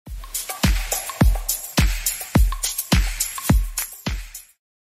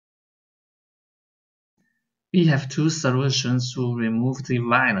We have two solutions to remove the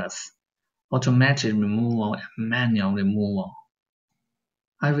virus: automatic removal and manual removal.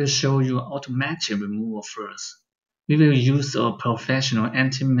 I will show you automatic removal first. We will use a professional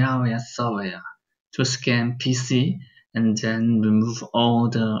anti-malware software to scan PC and then remove all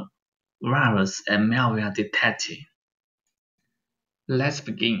the virus and malware detected. Let's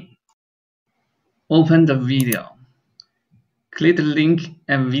begin. Open the video. Click the link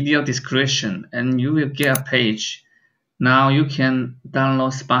and video description and you will get a page. Now you can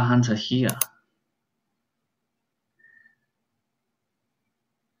download SpyHunter here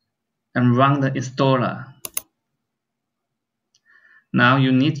and run the installer. Now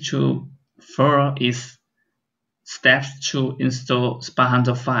you need to follow its steps to install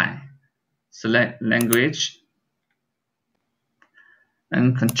SpyHunter file. Select language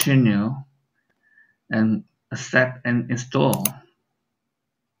and continue and accept and install.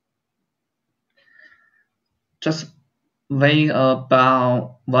 Just wait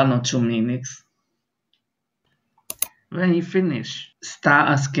about 1 or 2 minutes. When you finish, start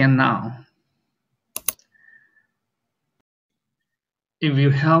a scan now. It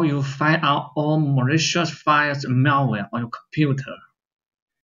will help you find out all malicious files and malware on your computer.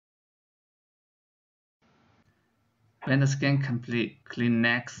 When the scan complete, click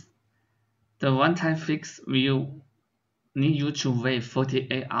Next. The one-time fix will need you to wait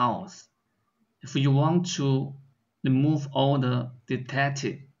 48 hours. If you want to remove all the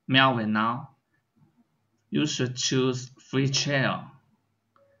detected malware now, you should choose Free Trial.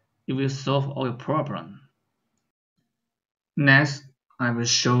 It will solve all your problems. Next, I will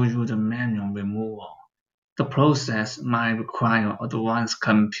show you the manual removal. The process might require advanced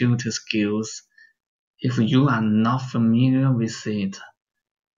computer skills. If you are not familiar with it,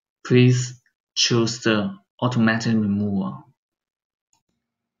 please choose the automatic removal.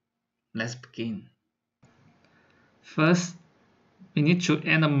 Let's begin. First, we need to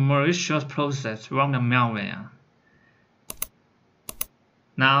end the malicious process to run the malware.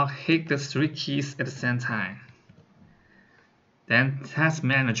 Now hit the 3 keys at the same time. Then Task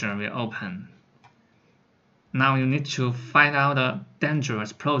Manager will open. Now you need to find out the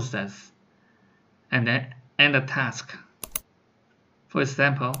dangerous process and then end the task. For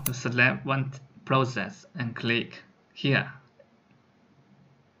example, you select one process and click here.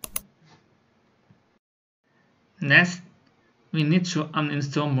 Next, we need to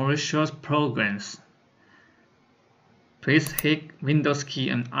uninstall malicious programs. Please hit Windows key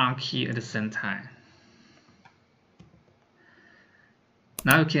and R key at the same time.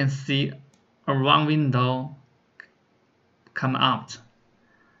 Now you can see a wrong window come out.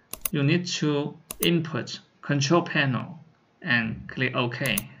 You need to input Control Panel and click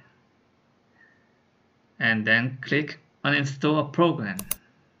OK. And then click Uninstall a program.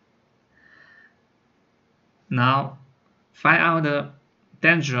 Now find out the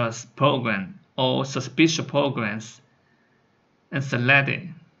dangerous program or suspicious programs and select it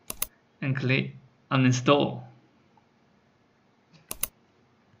and click Uninstall.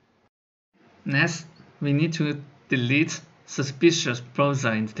 Next, we need to delete suspicious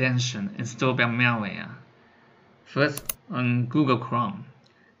browser extension installed by malware. First, on Google Chrome,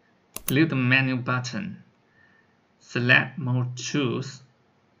 click the menu button, select More Tools,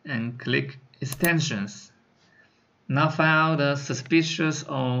 and click Extensions. Now find out the suspicious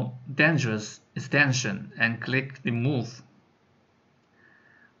or dangerous extension and click Remove.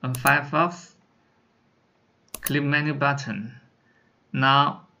 On Firefox, click Menu button.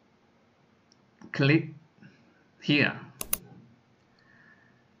 Now click here.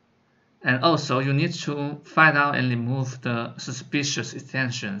 And also you need to find out and remove the suspicious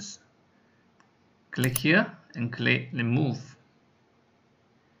extensions. Click here and click Remove.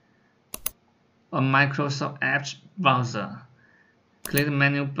 On Microsoft Edge browser, click the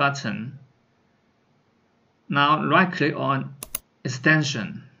menu button. Now right click on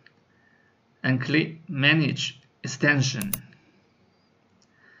Extension and click Manage Extension.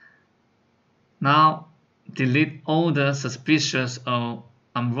 Now delete all the suspicious or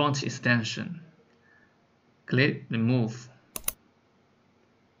unwanted extension. Click Remove.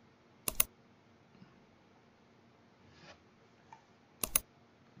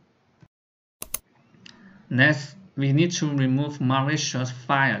 Next, we need to remove malicious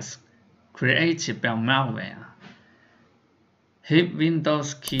files created by malware. Hit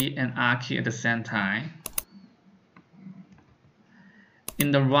Windows key and R key at the same time.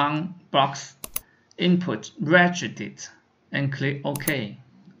 In the Run box, input Regedit and click OK.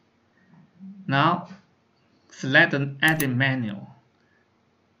 Now select the Edit menu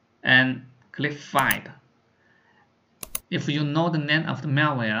and click Find. If you know the name of the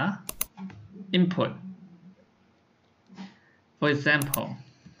malware, input for example,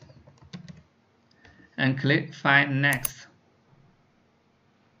 and click Find Next.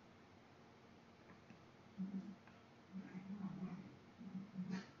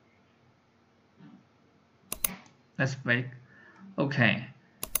 Let's wait. Okay,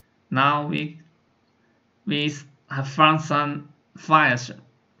 now we have found some files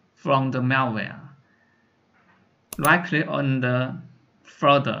from the malware. Right click on the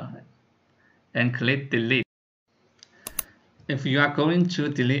folder and click Delete. If you are going to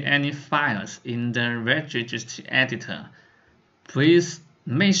delete any files in the registry editor, please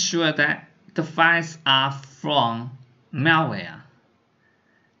make sure that the files are from malware.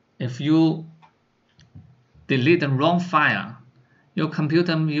 If you delete the wrong file, your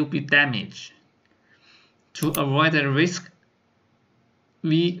computer will be damaged. To avoid the risk,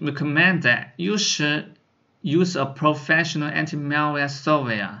 we recommend that you should use a professional anti-malware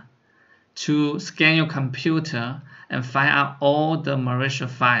software to scan your computer and find out all the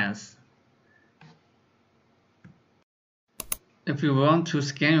malicious files. If you want to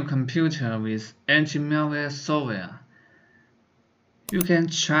scan your computer with anti-malware software, you can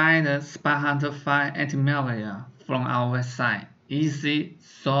try the SpyHunter 5 anti-malware from our website,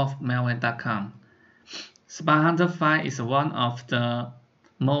 easysolvemalware.com. SpyHunter 5 is one of the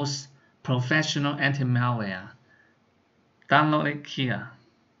most professional anti-malware. Download it here.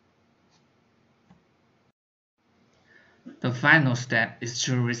 The final step is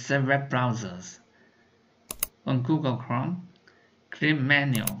to reset web browsers. On Google Chrome, click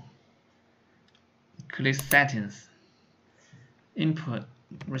Menu, click Settings, Input,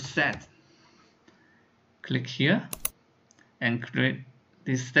 Reset. Click here and click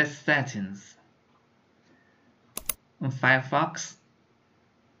Reset Settings. On Firefox,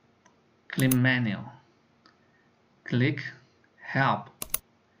 click Menu, click Help,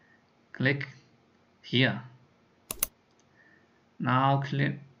 click here. Now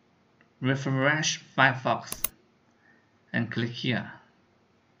click Refresh Firefox and click here.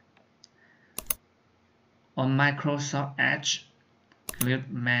 On Microsoft Edge, click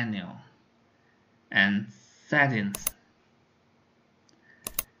Menu and Settings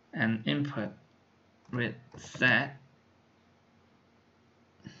and Input, Reset.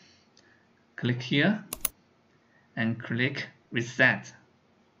 Click here and click Reset.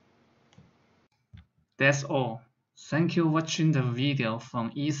 That's all. Thank you for watching the video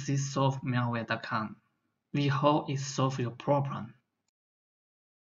from easysolvemalware.com. We hope it solves your problem.